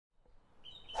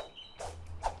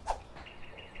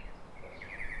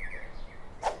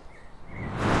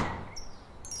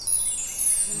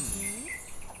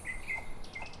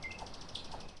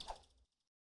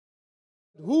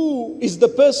is the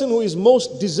person who is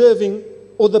most deserving,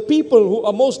 or the people who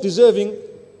are most deserving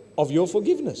of your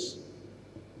forgiveness?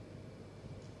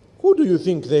 Who do you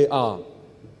think they are?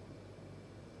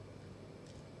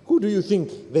 Who do you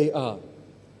think they are?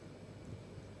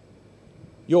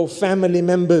 Your family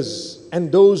members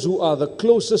and those who are the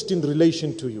closest in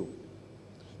relation to you.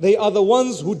 They are the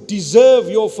ones who deserve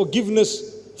your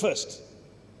forgiveness first.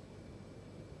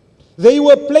 They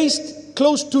were placed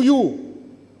close to you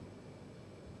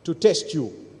to test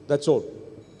you. That's all.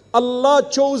 Allah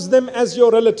chose them as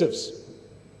your relatives.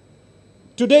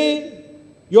 Today,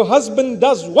 your husband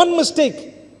does one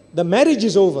mistake, the marriage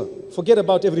is over. Forget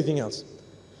about everything else.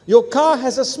 Your car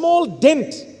has a small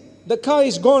dent. The car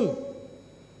is gone.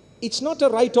 It's not a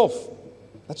write-off.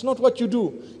 That's not what you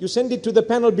do. You send it to the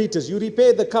panel beaters. You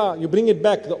repair the car. You bring it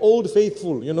back. The old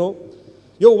faithful, you know.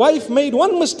 Your wife made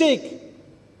one mistake.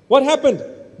 What happened?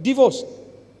 Divorce.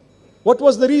 What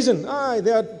was the reason?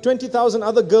 There are 20,000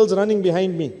 other girls running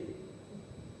behind me.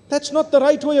 That's not the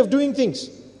right way of doing things.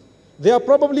 They are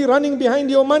probably running behind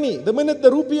your money. The minute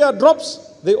the rupiah drops,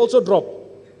 they also drop.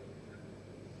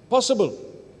 Possible.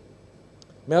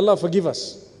 May Allah forgive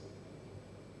us.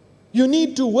 You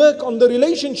need to work on the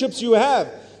relationships you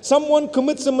have. Someone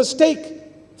commits a mistake,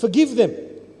 forgive them.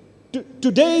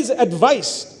 Today's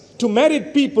advice to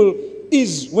married people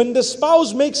is, when the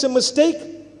spouse makes a mistake,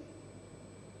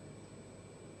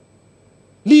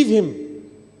 leave him,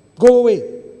 go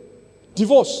away,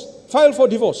 divorce, file for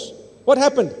divorce. What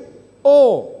happened?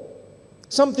 Oh,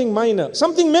 something minor,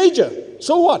 something major,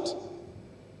 so what?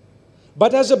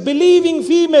 But as a believing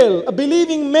female, a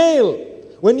believing male,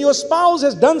 when your spouse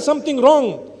has done something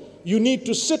wrong, you need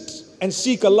to sit and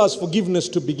seek Allah's forgiveness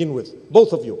to begin with,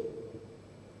 both of you.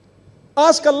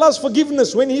 Ask Allah's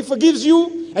forgiveness. When He forgives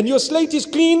you and your slate is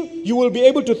clean, you will be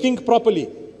able to think properly.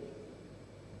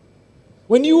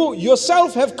 When you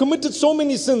yourself have committed so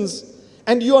many sins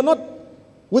and you are not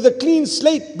with a clean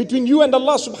slate between you and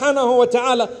Allah subhanahu wa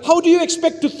ta'ala, how do you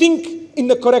expect to think in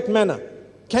the correct manner?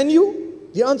 Can you?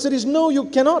 The answer is no, you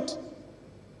cannot.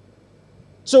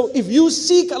 So if you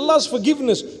seek Allah's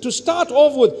forgiveness to start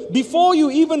off with, before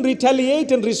you even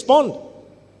retaliate and respond,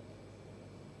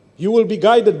 you will be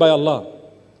guided by Allah.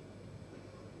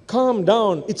 Calm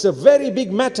down. It's a very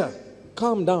big matter.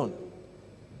 Calm down.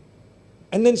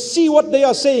 And then see what they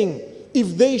are saying.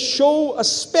 If they show a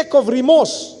speck of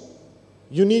remorse,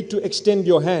 you need to extend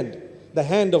your hand, the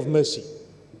hand of mercy.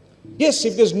 Yes,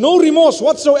 if there's no remorse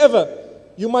whatsoever,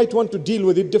 you might want to deal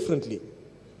with it differently.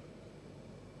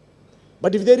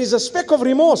 But if there is a speck of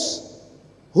remorse,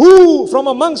 who from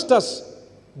amongst us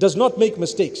does not make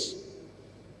mistakes?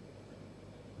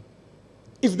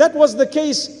 If that was the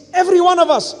case, every one of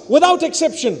us, without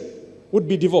exception, would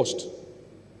be divorced.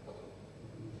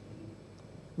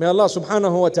 May Allah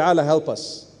subhanahu wa ta'ala help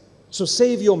us. So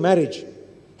save your marriage.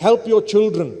 Help your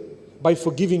children by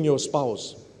forgiving your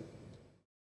spouse.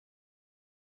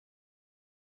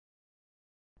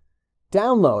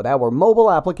 Download our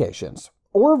mobile applications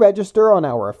or register on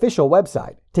our official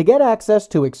website to get access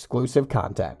to exclusive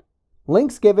content.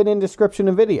 Links given in description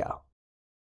of video.